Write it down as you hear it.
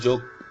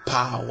your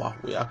power.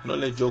 We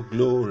acknowledge your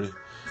glory.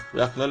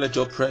 We acknowledge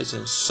your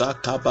presence.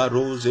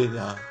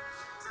 Sakabarozea.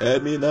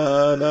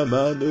 Emina na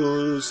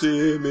mano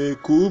se me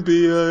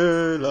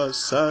kubie la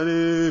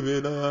sane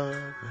mina.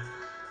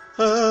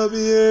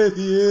 Abie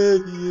bie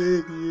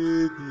bie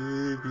bie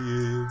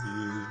bie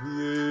bie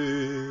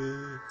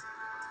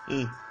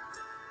bie.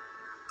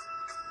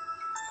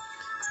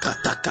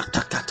 Kata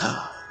kata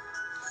kata.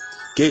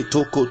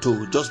 Keto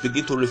koto. Just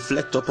begin to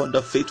reflect upon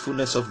the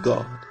faithfulness of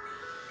God.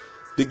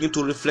 Begin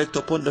to reflect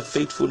upon the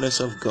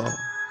faithfulness of God.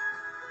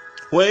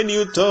 When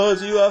you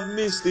thought you have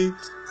missed it,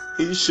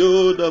 He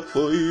showed up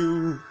for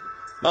you.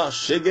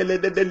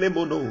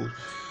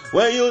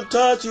 When you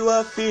thought you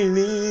are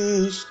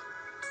finished,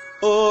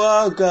 oh,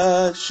 our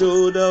God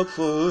showed up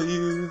for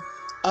you.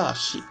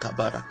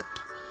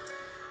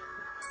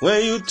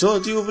 When you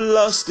thought you've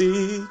lost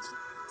it,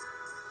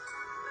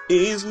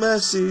 His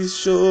mercy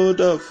showed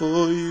up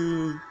for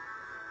you.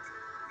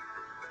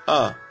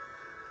 How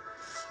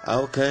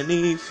can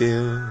He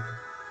fail?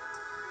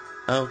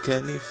 How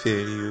can He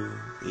fail you?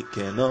 He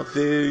cannot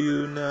fail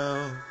you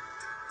now.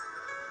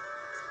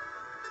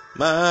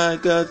 My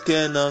God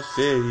cannot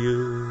fail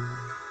you.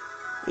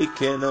 He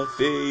cannot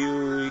fail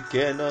you. He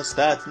cannot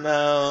start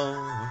now.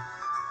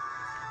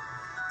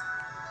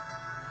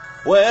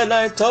 When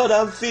I thought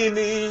I'm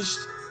finished,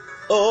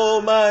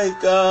 oh my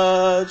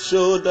God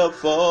showed up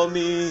for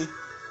me.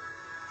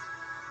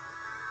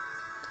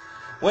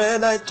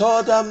 When I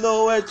thought I'm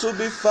nowhere to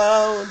be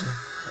found,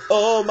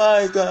 oh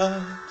my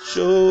God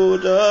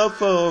showed up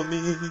for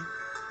me.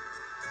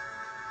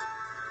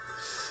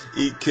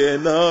 He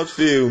cannot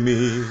fail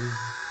me.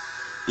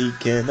 He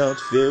cannot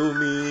fail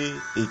me.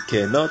 He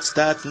cannot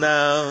start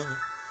now.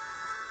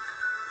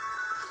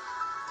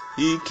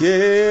 He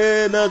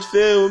cannot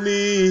fail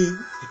me.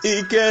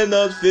 He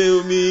cannot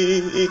fail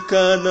me. He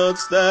cannot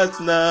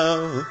start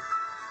now.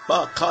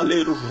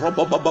 Bakale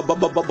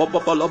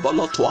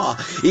robabababababababalotwa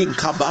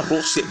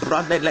inkabarose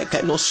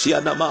braneleke no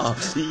sianama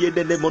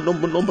yedene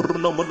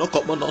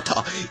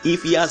monomonomonomonokomonota.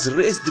 If He has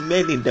raised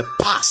men in the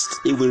past,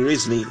 He will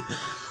raise me.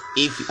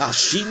 If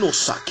Ashino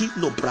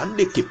Sakino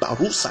Brande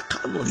Keparusa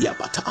Kano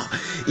Yabata,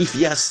 if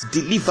He has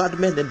delivered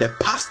men in the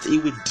past, He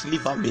will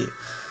deliver me.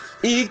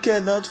 He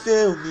cannot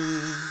fail me.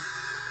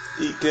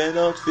 He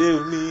cannot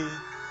fail me.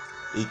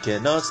 He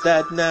cannot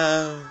start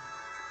now.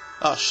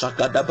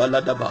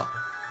 Ashakadabaladaba.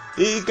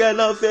 He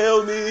cannot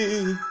fail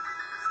me.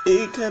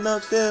 He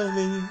cannot fail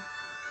me.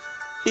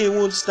 He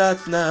won't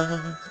start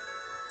now.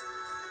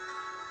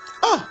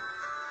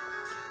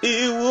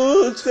 He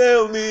won't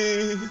fail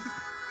me.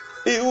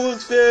 He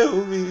won't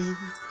fail me.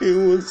 He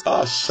won't.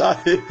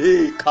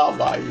 Ashahe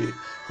kavaye.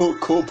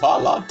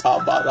 Okopala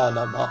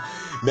tabaranama.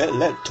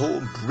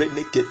 Meleto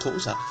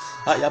breneketosa.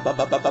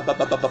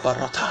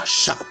 Ayababababababarata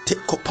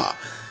shatekopa.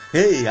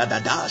 Hey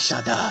adada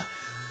shada.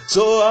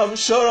 So I'm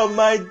sure of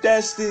my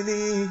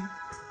destiny.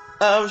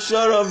 I'm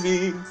sure of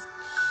it.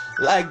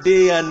 Like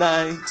day and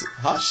night.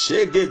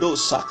 Hashegedo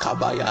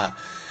sakabaya.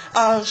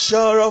 I'm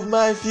sure of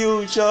my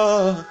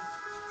future.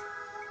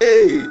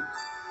 Hey.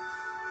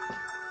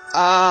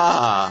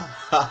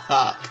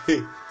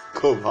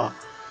 Kova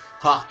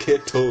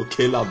haketo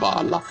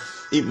kelabala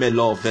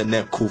imelo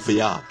vene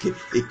kuviake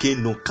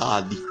ekeno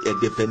kadi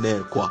edevene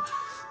kwa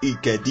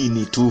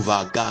ikedini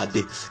tuva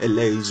gade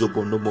eleizo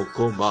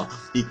bonomokoma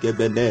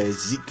ikebene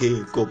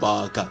zike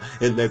kobaka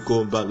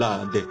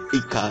elekombalande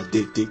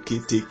ikade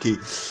tiki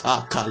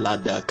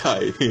akalada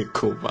kai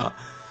koma.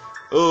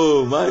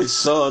 Oh, my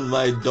son,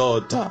 my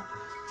daughter,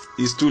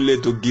 it's too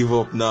late to give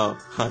up now.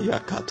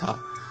 Hayakata.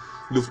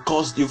 You've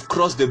crossed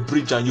the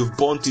bridge and you've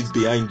burnt it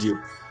behind you.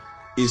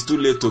 It's too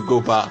late to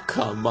go back.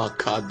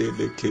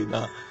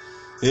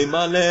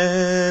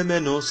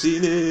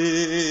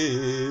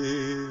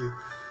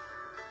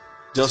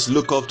 Just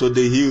look up to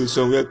the hills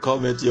from where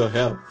cometh your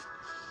help.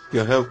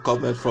 Your help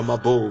cometh from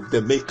above,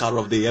 the maker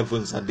of the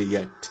heavens and the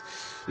earth.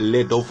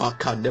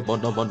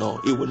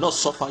 It will not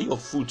suffer your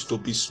foot to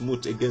be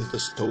smooth against the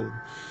stone.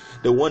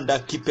 The one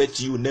that keepeth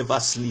you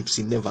never sleeps,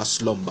 he never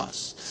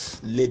slumbers.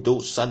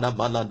 Ledo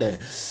Sanamanade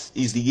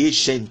is the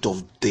ancient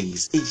of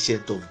days,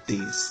 ancient of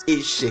days,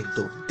 ancient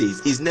of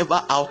days. He's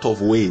never out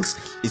of ways,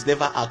 he's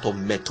never out of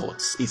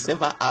methods, he's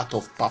never out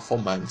of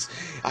performance.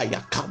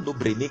 Ayakando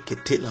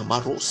Breneketela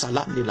Maro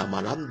Salanela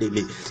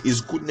Marandele. His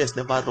goodness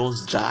never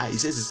runs dry. He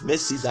says his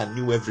mercies are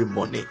new every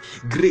morning.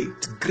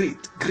 Great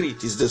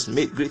is this,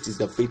 great is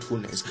the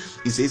faithfulness.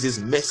 He says his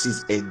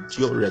mercies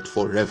endureth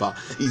forever.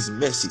 His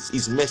mercies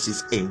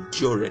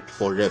endureth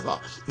forever.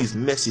 His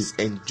mercies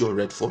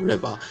endureth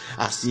forever.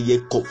 Asiye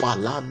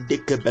kopalande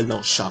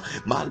kebelansha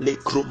male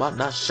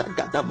krumana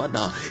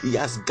shagadamana. He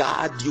has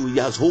guarded you. He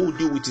has hold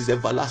you with his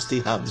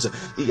everlasting arms.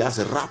 He has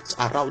wrapped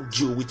around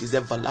you with his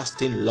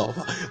everlasting love.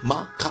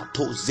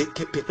 Makato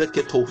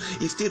zekepereketo.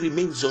 He still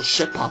remains your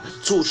shepherd.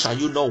 So shall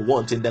you not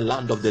want in the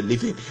land of the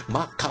living.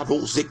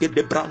 Makaro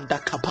zegede branda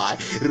kapai.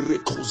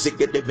 Reko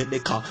zegede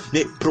meneka.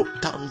 Ne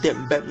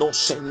brotandem beno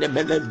sene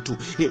melentu.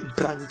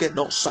 Imbrange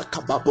no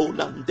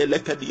sakababona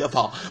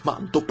Mandelekadiava,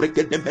 Manto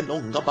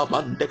Prekedemenonga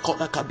Babande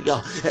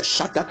Kolakadia,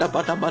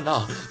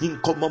 Shakadabadamana,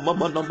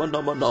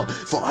 Inkomamamanamanamana.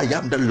 For I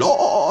am the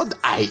Lord,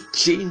 I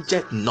change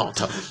it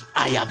not.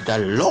 I am the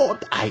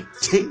Lord, I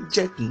change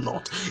it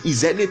not.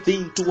 Is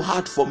anything too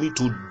hard for me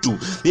to do?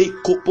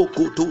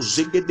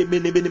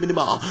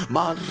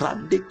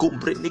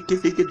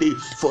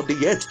 For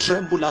the earth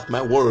tremble at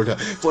my word,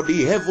 for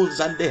the heavens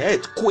and the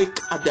earth quake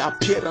at the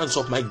appearance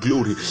of my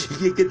glory.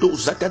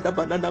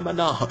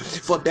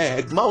 For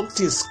the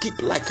mountains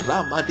skip like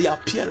ram at the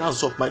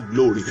appearance of my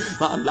glory.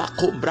 I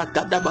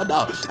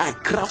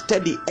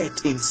crafted the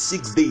earth in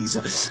 6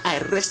 days. I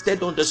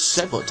rested on the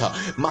seventh.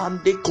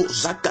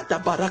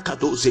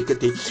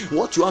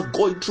 What you are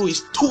going through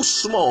is too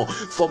small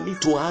for me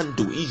to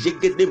handle.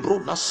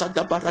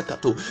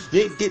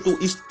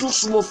 It's too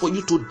small for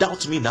you to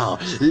doubt me now.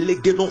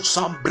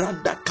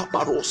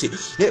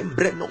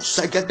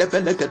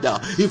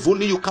 If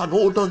only you can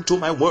hold on to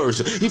my words,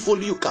 if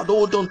only you can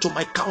hold on to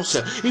my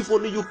counsel, if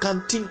only you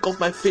can think of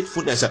my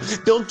faithfulness.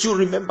 Don't you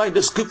remember in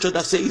the scripture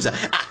that says,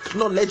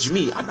 acknowledge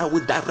me and I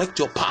will direct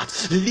your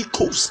path?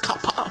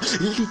 Litoskapa,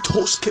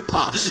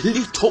 litoskepa,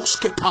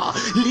 litoskepa,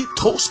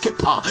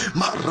 litoskepa,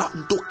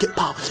 marando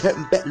kepa,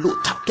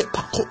 embeluta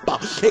kepa kopa,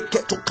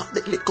 eketoka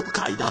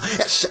delikokaida,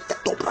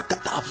 esheketo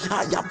brakata,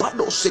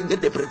 ayabano senge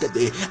de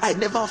bregede. I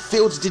never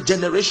failed the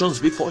generations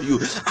before you.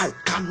 I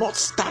cannot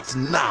start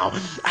now.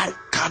 I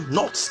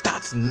cannot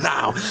start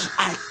now.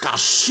 I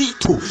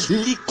kashitu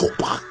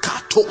likopa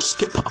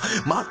katoskepa,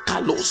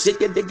 makalo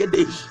senge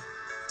degede.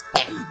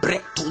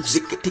 Embreto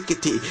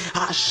ziketikiti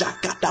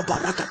ashakata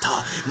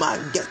barakata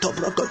mangeto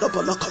brokodo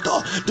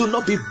bolokado. Do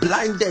not be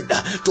blinded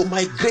to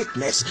my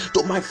greatness,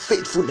 to my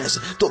faithfulness,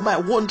 to my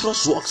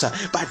wondrous works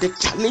by the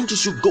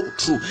challenges you go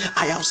through.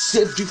 I have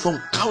saved you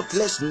from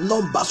countless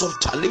numbers of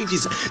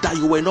challenges that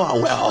you were not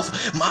aware of.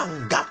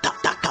 Mangata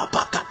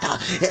takapakata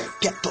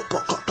eketo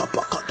brokodo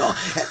bokodo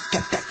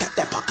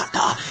ekete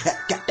pakata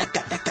ekete.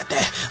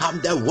 I'm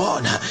the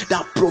one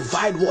that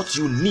provide what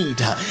you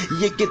need.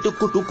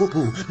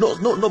 No.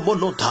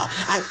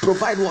 I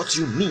provide what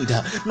you need,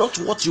 not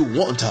what you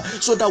want.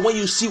 So that when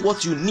you see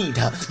what you need,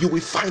 you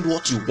will find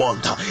what you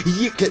want.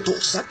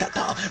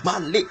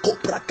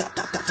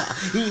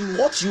 In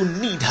what you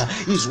need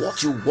is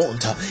what you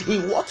want.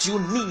 In what you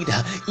need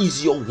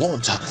is your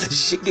want. For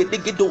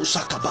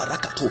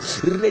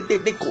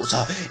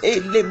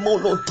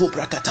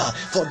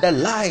the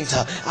lines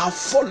are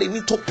falling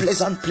into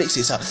pleasant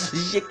places.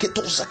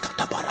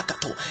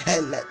 Barakato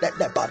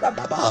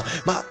Baradaba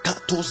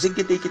Makato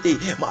Zigede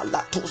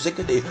Malato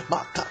Zigede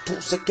Makato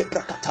Zeke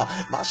Brakata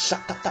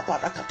Mashakata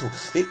Barakato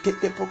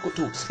Ekete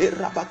Prokoto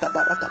Erabata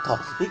Barakata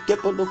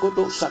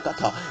Ekepologodo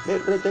Sakata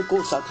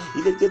Eredegosa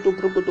Ilegedo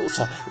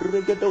Brogodosa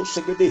Regedo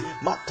Segede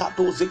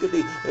Makato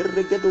Zigede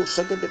Regedo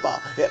Segedeba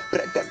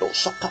Ebregedo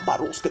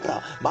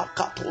Sakabaroskebra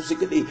Makato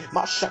Zigede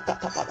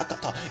Mashakata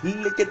Barakata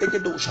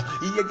Ilegedegedosha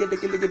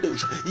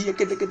Yegedegedosha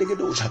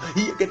Yegedegedosha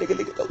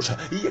Yegedegedosha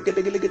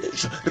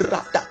Yegedegedosha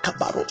Rata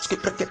Kabaroski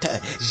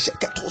Prekete,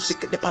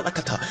 Jekatosik de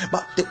Palakata,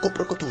 Mateko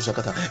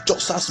Prokotuzakata.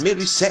 Just as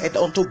Mary said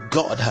unto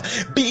God,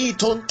 be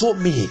it unto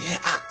me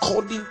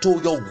according to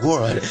your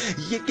word.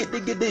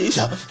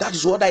 That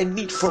is what I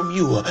need from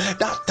you.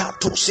 That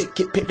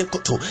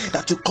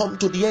you come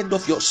to the end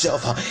of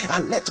yourself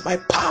and let my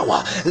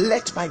power,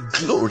 let my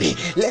glory,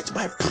 let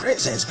my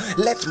presence,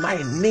 let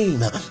my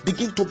name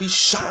begin to be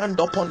shined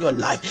upon your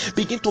life,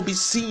 begin to be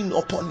seen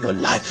upon your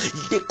life.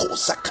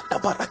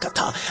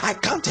 I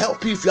can't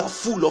help you if you are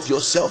full of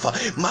yourself.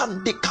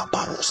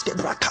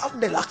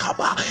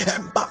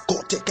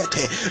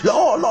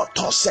 Lord,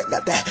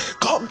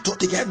 come to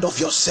the end of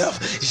yourself.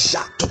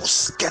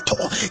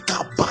 Jatosketo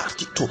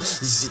kabatito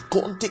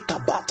zikonte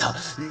kabata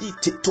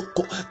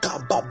lititoko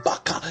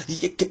kababaka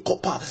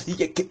yekekopa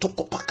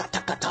yeketokopa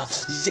katakata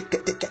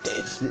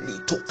yeketekete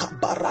litoka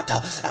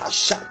barata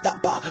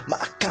ashadaba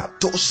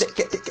makato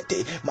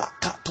zeketekete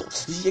makato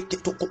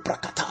yeketoko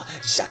prakata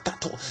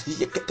jakato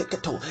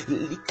yeketeketo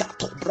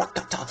likato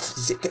brakata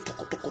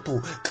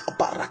zeketokotokoto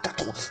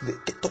kabarakato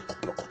leketoko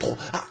prokoto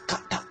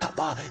akata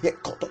kaba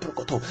yekoto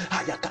prokoto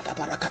ayakata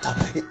barakata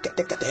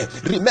yeketekete.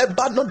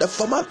 Remember not the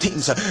former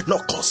things, nor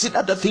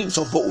consider the things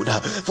of old.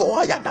 For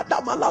I am the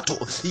Damalato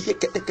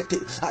yeketekete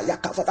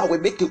ayakava that will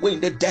make a way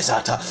in the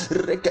desert.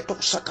 Reketo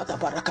sakata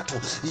barakato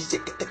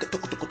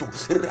yeketeketokotokoto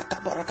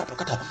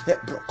rakabarakatokata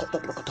brokoto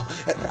brokoto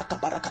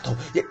rakabarakato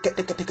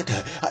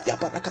yeketekete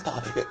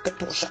ayabarakata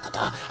yeketo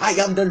sakata. I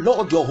am the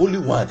Lord your Holy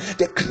One,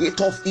 the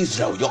Creator of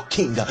Israel, your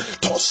King.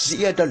 Thus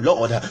hear the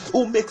Lord,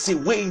 who makes a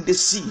way in the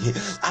sea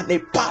and a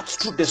path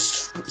through the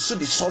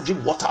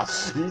surging water.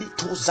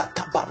 Lito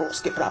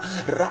zakabaroskebra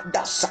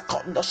rada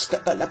sakondo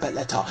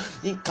skebelebeleta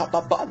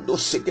inkababando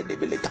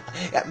segedebeleta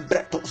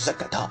embreto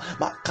zakata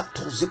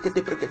makato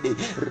zegedebregede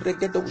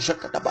regedo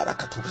zakata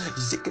barakato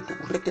zekedo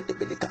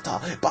regedebelekata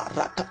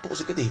barakato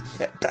zegede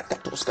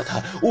brakato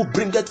skata. Who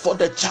bringeth for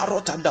the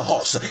chariot and the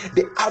horse,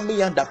 the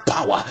army and the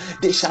power?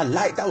 They shall shall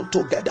lie down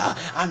together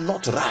and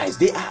not rise.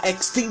 They are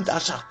extinct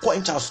and shall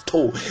quench as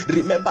tow.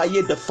 Remember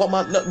ye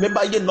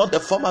not the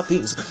former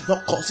things, nor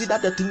consider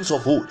the things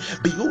of old.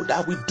 Behold,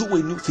 I will do a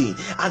new thing,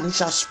 and it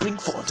shall spring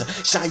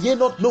forth. Shall ye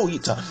not know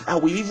it? I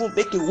will even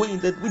make a way in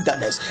the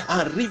wilderness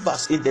and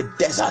rivers in the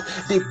desert.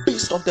 The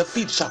beasts of the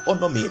field shall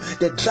honor me,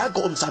 the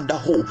dragons and the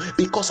whole,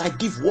 because I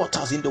give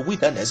waters in the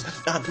wilderness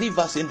and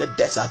rivers in the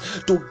desert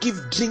to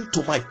give drink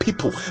to my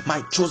people,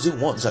 my chosen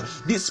ones.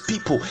 These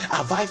people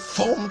have I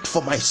formed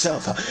for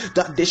myself,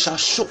 that they shall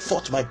show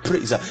forth my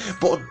praise.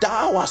 But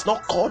thou hast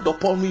not called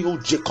upon me, O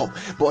Jacob,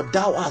 but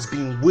thou hast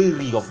been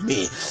weary of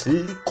me.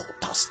 Thou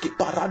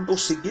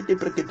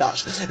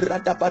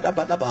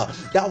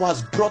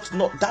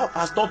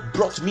hast not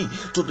brought me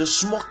to the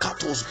small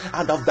cattle,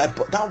 and of thy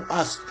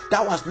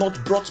thou hast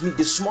not brought me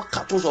the small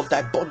cattle of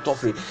thy burnt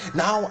offering.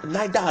 Now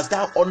neither hast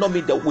thou honored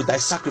me with thy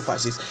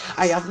sacrifices.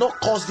 I have not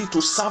caused thee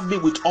to serve me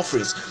with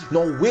offerings,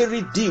 nor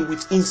wearied thee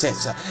with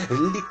incense.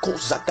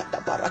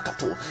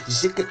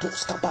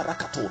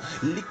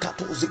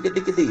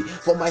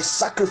 For my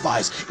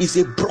sacrifice is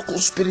a broken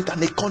spirit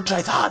and a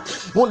contrite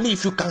heart. Only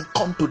if you can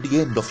come to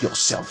the end of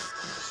yourself.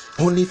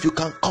 Only if you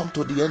can come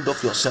to the end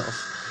of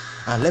yourself.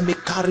 And let me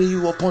carry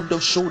you upon the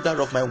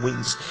shoulder of my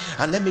wings,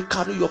 and let me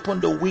carry you upon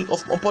the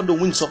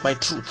wings of my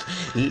truth.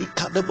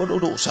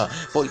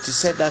 For it is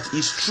said that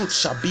his truth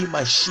shall be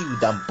my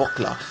shield and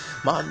buckler.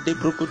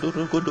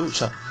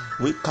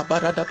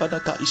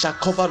 He shall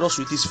cover us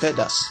with his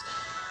feathers.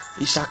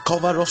 He shall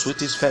cover us with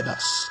his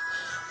feathers.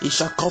 He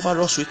shall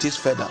cover us with his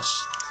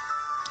feathers.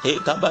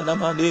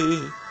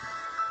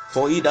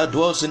 For he that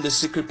dwells in the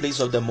secret place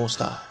of the Most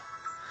High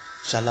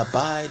shall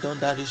abide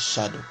under his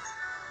shadow.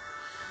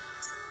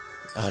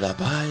 And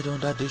abide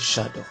under the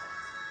shadow.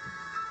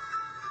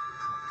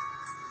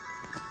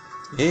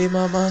 E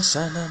mama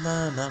sana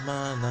mana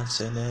mana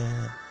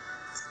sene.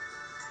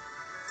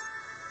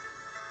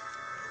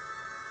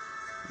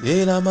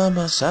 E la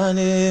mama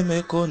sane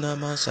me kona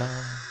masa.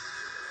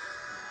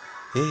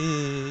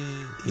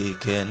 He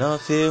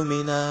cannot feel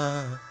me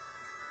now.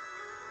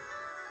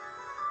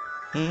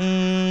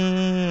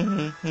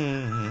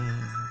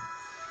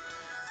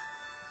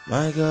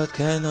 My God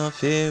cannot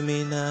feel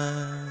me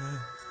now.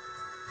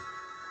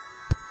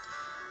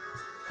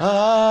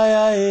 Ay,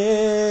 ay,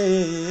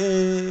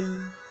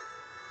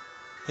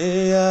 ay,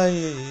 ay,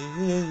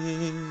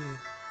 ay.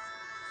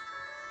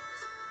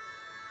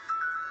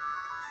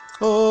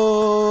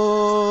 Oh,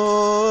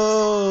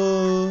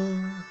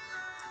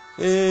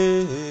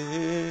 eh,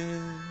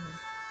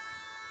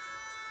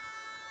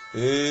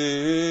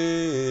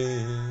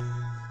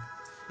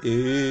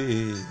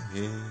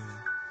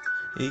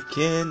 he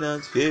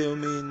cannot feel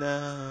me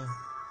now.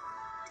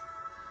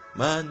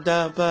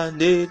 Manda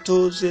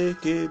bandeto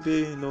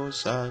zekebe no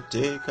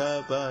sate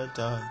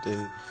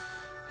kabatante.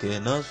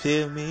 Cannot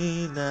feel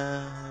me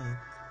now.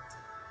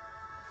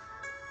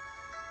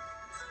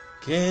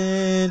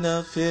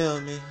 Cannot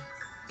feel me.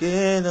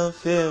 Cannot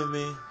feel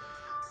me.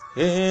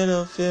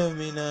 Cannot feel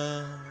me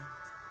now.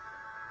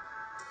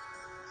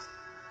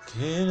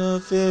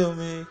 Cannot feel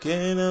me.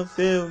 Cannot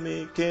feel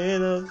me.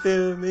 Cannot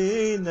feel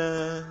me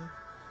now.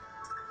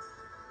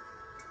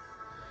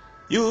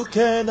 You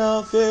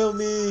cannot feel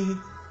me.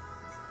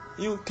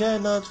 You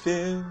cannot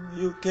feel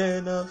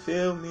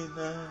me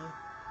now.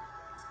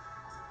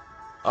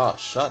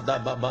 Shada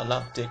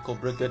babala teko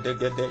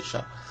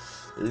bregedegesha.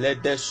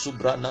 Lede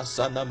subrana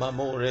sana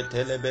mamore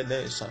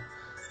telebenesa.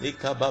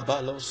 Nika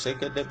babalo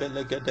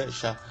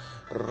segedebelegedesha.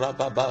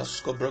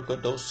 Rababasko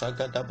brogodosa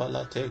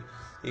gadabalate.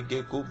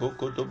 Igeku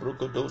bokodo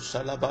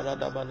brogodosa la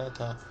barada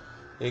manata.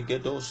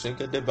 Egedo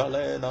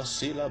segedebalena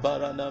sila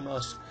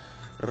baranamas.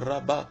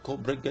 Rabako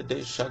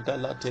brigedesha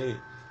galate.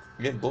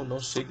 Yembono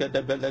siga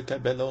de bele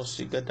kebelo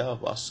siga da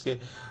waske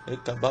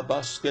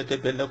ekababaske de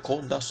bele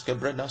kondas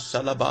kebrena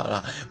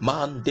salabara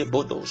man de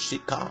bodo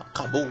sika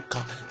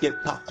kabuka ye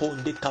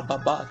pakonde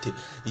kababate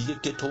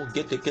yeketo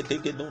gete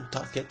gedon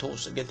taketo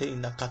gete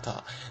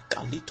nakata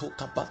kalito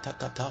kabata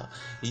kata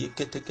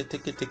yekete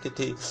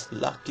kete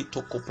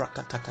lakito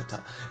koprakata kata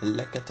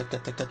lekete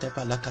kete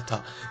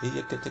balakata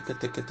yekete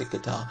kete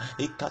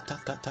ikata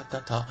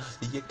kata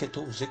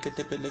yeketo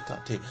zekete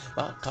belekate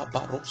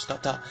akabaros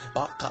kata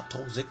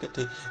bakato zekete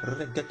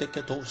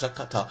regeteketo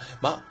zakata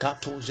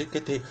makato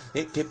zekete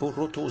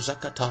ekeboroto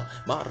zakata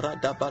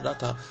marada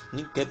barata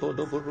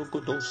nikebodo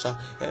burugodosa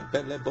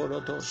ebele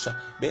borodosa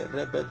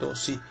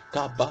berebedosi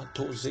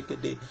kabato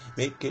zekede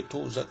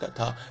meketo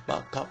zakata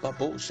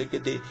makababo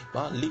zekede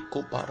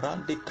maliko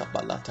parande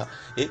kabalata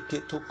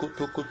eketo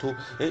kutukutu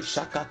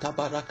eshakata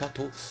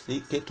barakato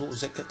eketo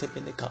zekete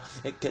beneka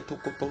eketo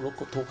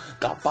kuporokoto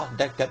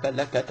kabande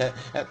kebelekete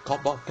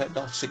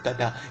ekabakeda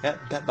sikada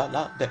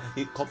ekebalade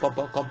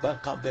ikobabakamba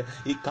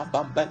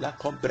ikabambela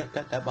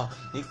kombrekadeba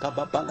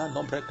ikababala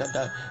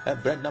nombrekada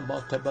ebrena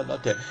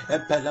motebelote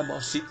ebela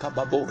mosika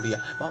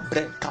baboria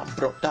mambrenka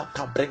brota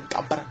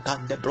kabrenka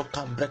brakande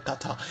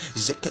brokambrekata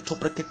zeketo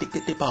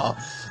breketiketiba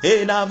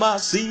ena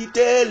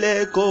masite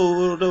le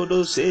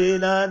korodo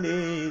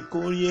senane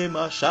kuye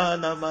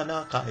mashana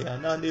manakaya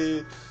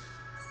nane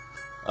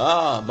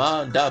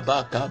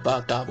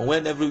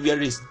When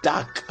everywhere is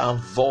dark and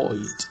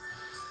void,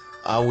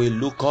 I will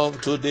look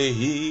up to the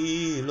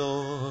hill,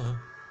 Lord.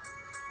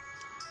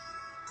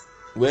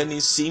 When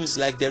it seems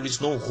like there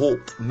is no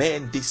hope,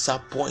 men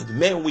disappoint.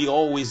 Men will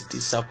always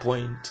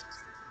disappoint.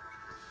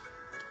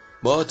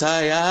 But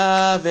I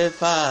have a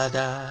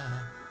Father.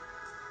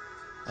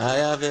 I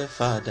have a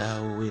Father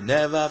who will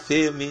never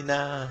fail me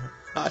now.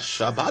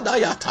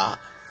 Ashabadayata.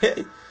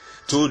 Hey,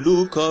 to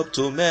look up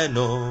to men.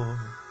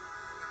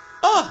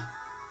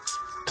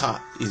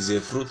 Is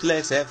a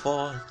fruitless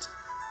effort.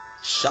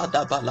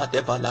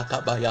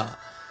 Shadabaladebalatabaya.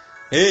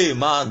 Hey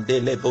man,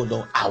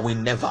 I will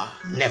never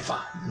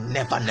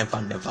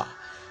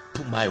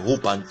put my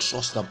hope and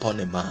trust upon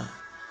a man.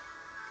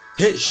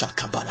 Hey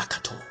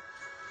Shakabalakato.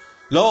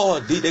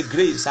 Lord, be the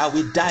grace, I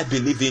will die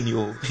believing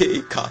you.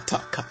 Hey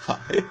Katakapa.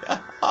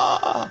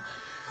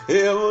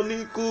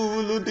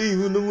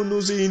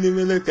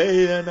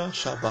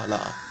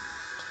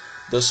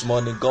 This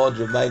morning God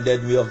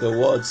reminded me of the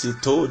words He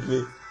told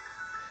me.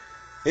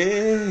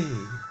 Hey,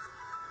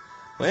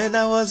 when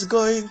I was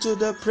going to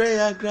the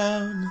prayer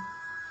ground,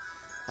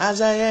 as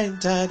I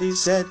entered, He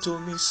said to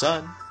me,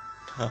 son.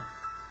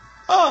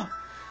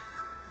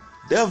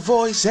 The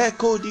voice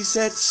echoed, He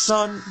said,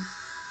 son,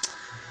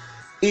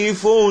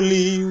 if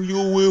only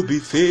you will be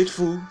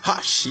faithful.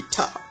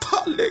 Hashita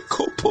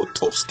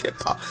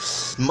palekopotoskepa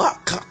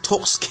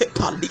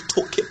makatoskepa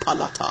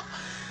litokepalata.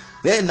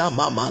 Then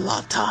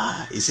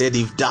mamalata. He said,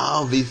 if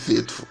thou be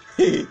faithful.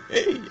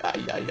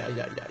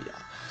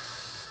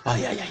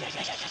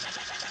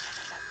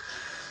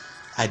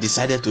 I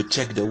decided to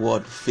check the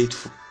word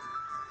faithful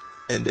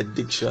in the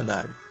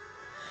dictionary.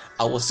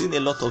 I was seeing a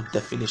lot of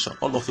definition.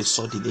 All of a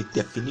sudden, a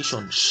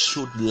definition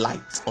showed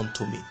light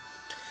onto me.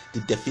 The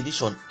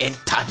definition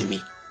entered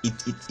me.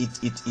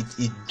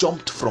 It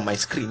jumped from my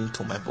screen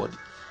into my body.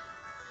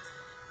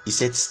 It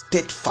said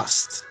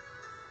steadfast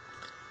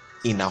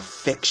in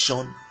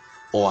affection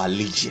or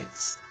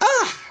allegiance.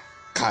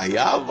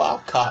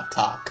 Kayava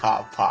kata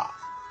kapa.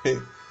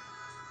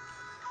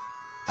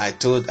 I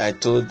told a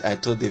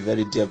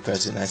very dear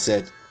person, I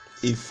said,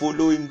 if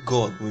following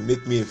God will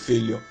make me a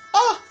failure,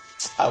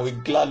 I will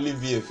gladly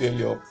be a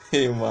failure.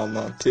 Hey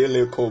mama,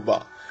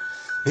 telekoba.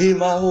 Hey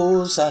my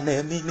host and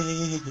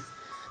emini.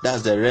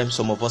 That's the realm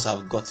some of us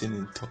have gotten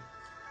into.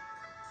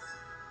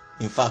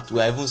 In fact,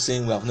 we are even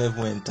saying we have not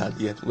even entered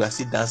yet. We are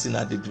still dancing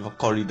at the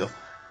corridor.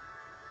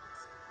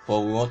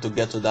 But we want to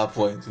get to that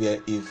point where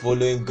if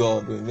following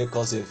God will make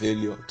us a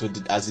failure,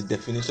 as the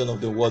definition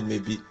of the word may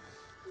be,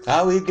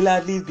 I will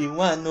gladly be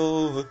one.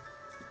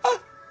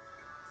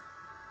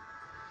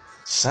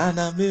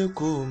 Sana me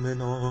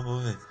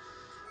kumeno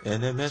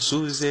ene me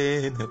suze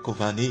ne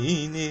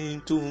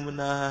kovanini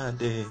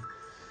tumnade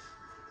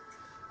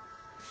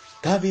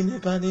kabine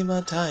pani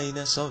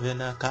mataina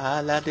sovena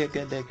kala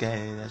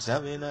degedege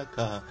savena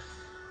ka.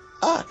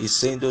 He's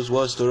saying those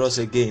words to us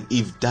again.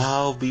 If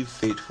thou be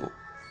faithful,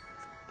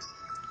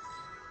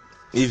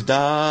 if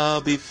thou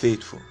be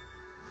faithful,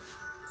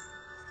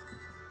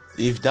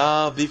 if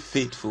thou be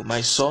faithful,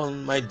 my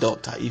son, my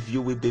daughter, if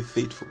you will be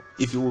faithful,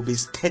 if you will be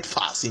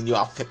steadfast in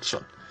your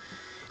affection,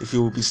 if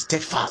you will be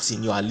steadfast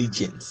in your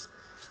allegiance.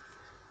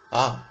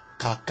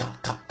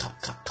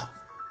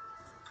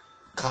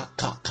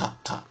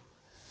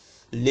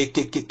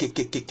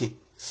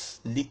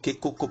 Leke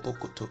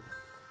kokopokoto.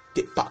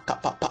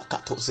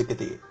 Pakato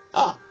sekete.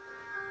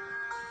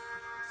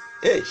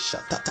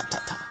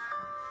 Shatatata.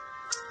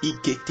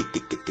 Ike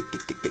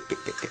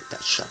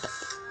shata.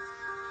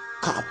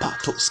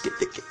 Kapato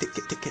skete.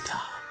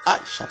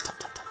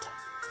 Shatatata.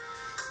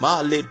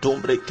 Male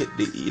dombre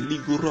kete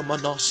iliguro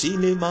mano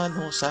sile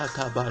mano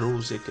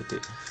sakabaru sekete.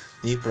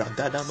 Ni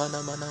bragada mana.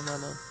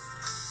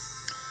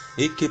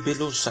 Ike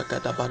belo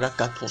sakada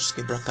barakatos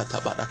ke brakata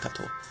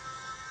barakato.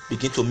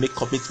 Begin to make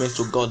commitments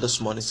to God this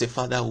morning. Say,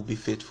 Father, I will be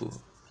faithful.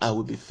 I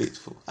will be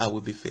faithful. I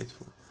will be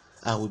faithful.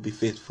 I will be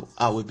faithful.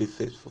 I will be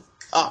faithful.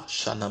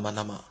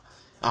 Shanamanama.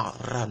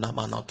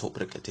 Ranamana to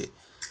brekete.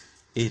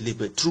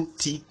 Through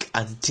thick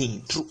and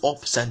thin, through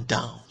ups and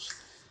downs.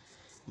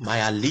 My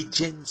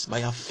allegiance, my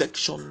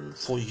affection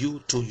for you,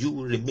 to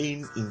you,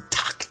 remain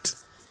intact.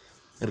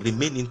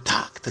 Remain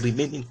intact.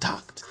 Remain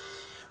intact.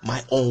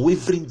 My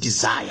unwavering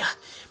desire,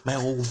 my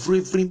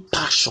unwavering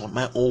passion,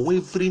 my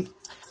unwavering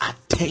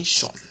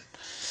attention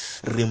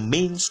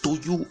remains to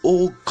you,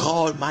 O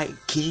God, my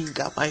King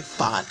and my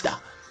Father.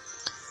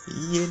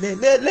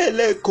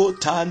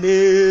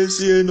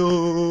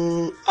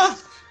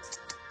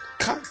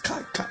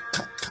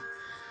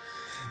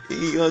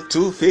 You're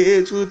too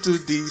faithful to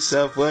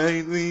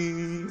disappoint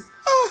me.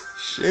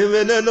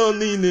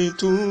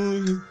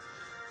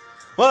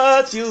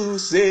 What you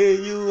say,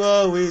 you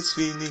always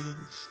finish.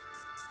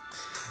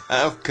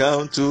 I've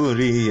come to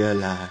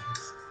realize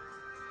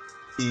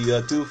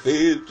you're too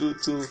faithful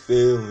to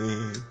fail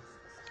me.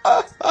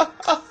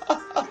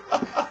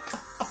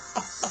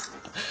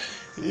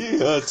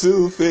 You're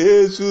too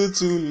faithful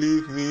to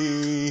leave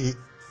me.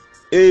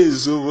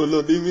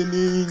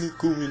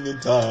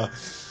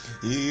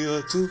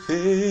 You're too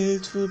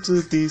faithful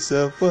to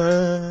disappoint.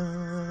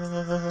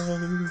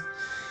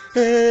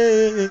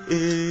 Hey,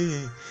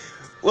 hey.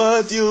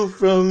 What you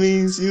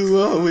promise, you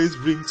always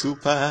bring to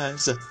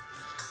pass.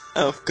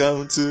 I've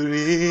come to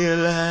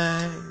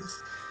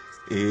realize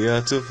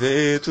you're too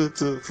faithful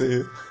to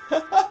fail.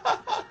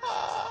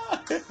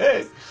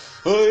 Hey.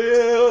 Oh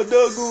yeah,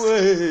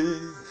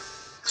 Odogu.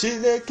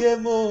 Chineke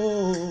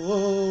mo.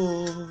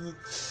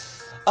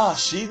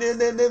 Shine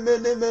ne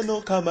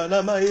no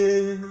kamana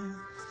mae.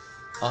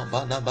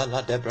 Abana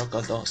bala debra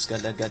kados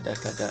kala gada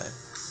kada.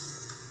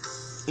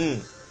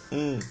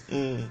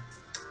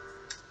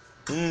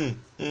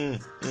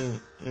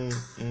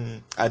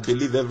 I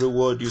believe every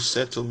word you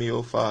said to me,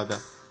 oh Father.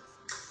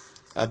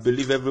 I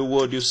believe every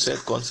word you said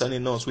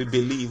concerning us. We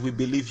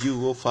believe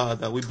you, oh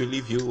Father. We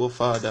believe you, oh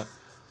Father.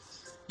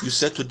 You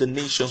said to the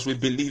nations, we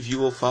believe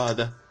you, oh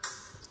Father.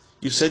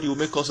 You said you will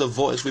make us a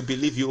voice. We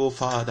believe you, oh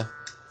Father.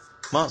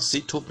 You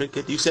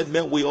said,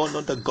 men, we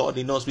honor the God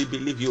in us. We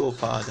believe you, oh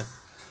Father.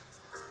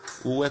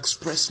 We will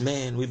express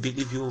men. We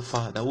believe you, oh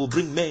Father. We will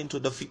bring men to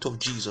the feet of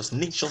Jesus.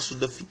 Nations to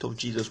the feet of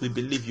Jesus. We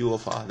believe you, oh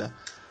Father.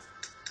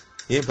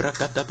 You are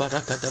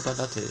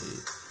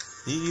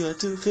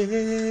too faithful.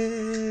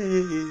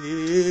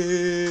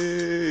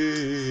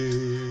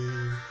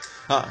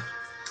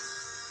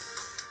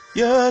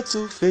 You're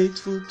too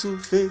faithful, too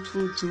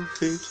faithful, too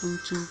faithful,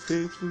 too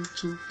faithful,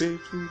 too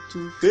faithful,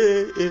 too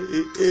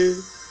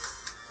faithful.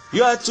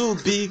 You are too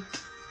big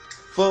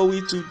for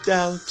we to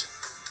doubt.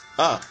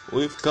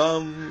 We've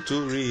come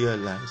to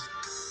realize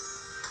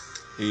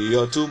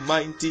you're too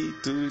mighty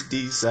to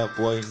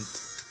disappoint.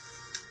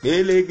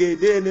 You're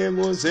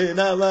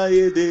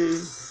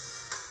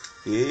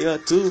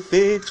too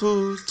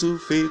faithful, too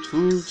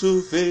faithful,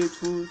 too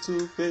faithful,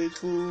 too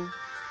faithful.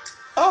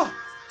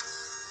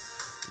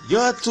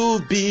 You're too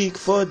big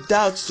for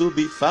doubts to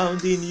be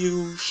found in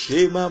you.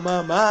 Shema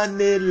mama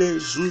nele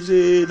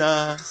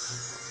zuzena.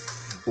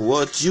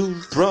 What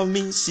you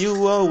promise,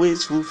 you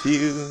always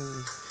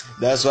fulfill.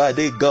 That's why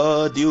the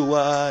God you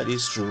are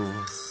is true.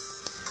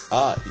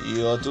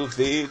 You're too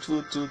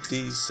faithful to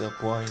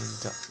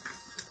disappoint.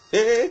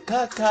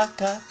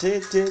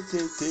 Te.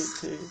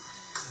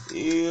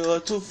 You're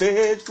too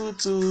faithful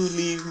to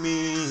leave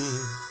me.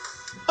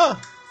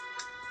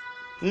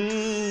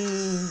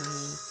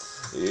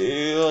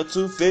 You're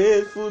too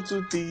faithful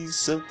to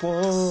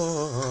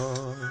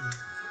disappoint.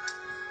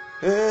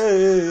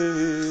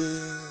 Hey,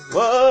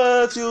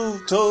 what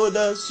you told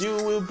us you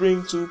will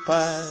bring to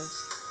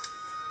pass,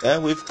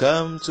 and we've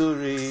come to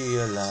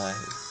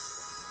realize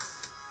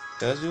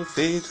that you're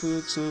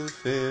faithful to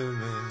fail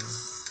me.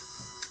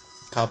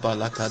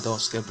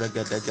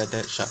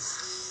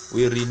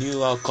 We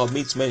renew our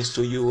commitments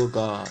to you, O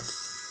God.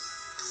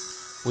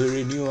 We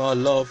renew our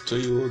love to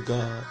you, O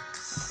God.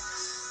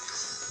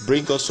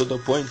 Bring us to the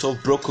point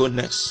of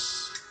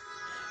brokenness.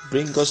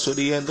 Bring us to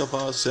the end of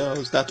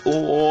ourselves, that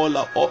all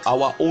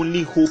our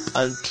only hope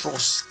and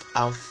trust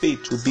and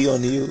faith will be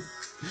on you.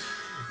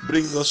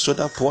 Bring us to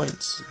that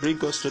point.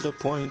 Bring us to the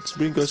point.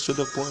 Bring us to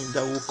the point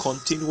that we'll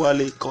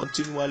continually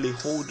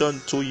hold on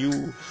to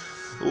you.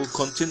 We'll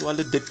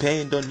continually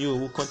depend on you.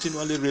 We'll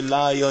continually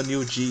rely on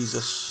you,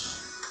 Jesus.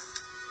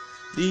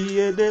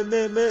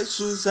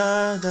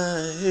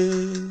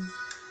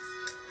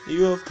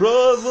 You have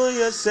proven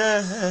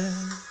yourself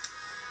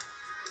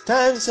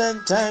times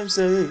and times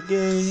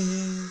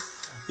again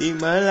in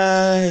my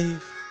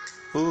life.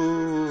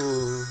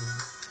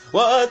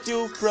 What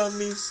you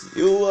promise,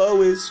 you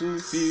always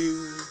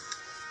fulfill.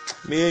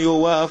 May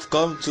you have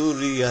come to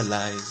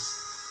realize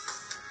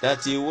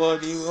that you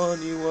want,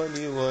 you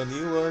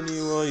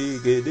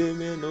get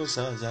me no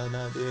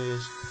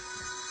sazanadesh.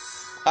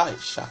 Ay,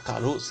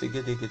 shakaro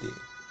segedegede.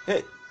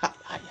 Hey, hi.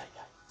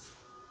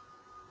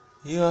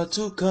 You are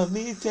too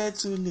committed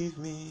to leave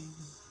me.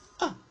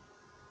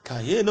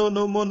 Kayeno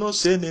no mono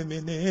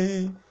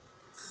senemene.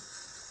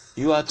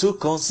 You are too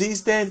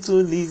consistent to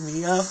leave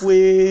me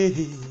halfway.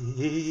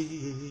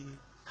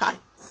 Hi.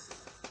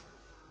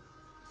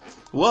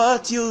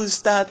 What you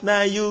start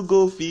now, you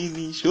go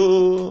finish.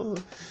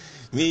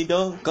 Me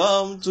don't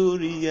come to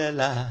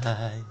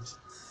realize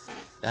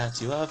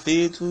that you are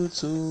faithful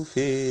to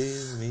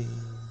fail me.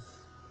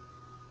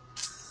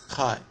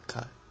 Kai.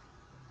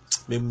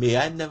 May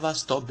I never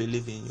stop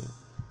believing you.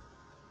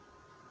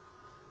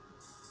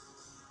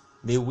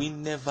 May we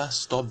never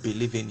stop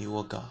believing you,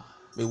 O God.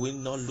 May we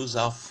not lose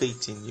our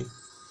faith in you.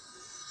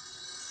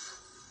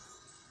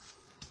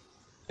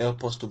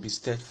 Help us to be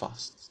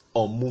steadfast,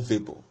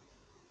 unmovable,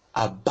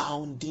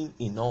 abounding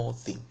in all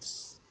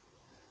things.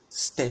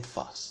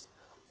 Steadfast,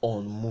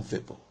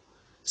 unmovable.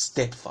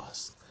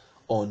 Steadfast,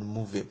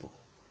 unmovable.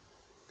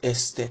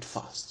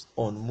 Steadfast,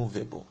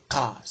 unmovable.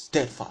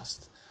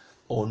 Steadfast,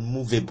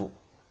 unmovable.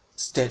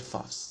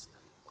 Steadfast,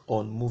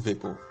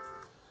 unmovable.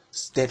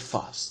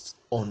 Steadfast,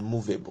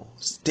 unmovable.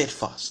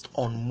 Steadfast,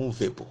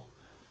 unmovable.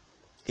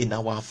 In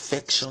our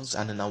affections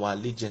and in our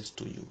allegiance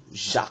to you.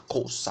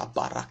 Jako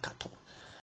Sabarakato.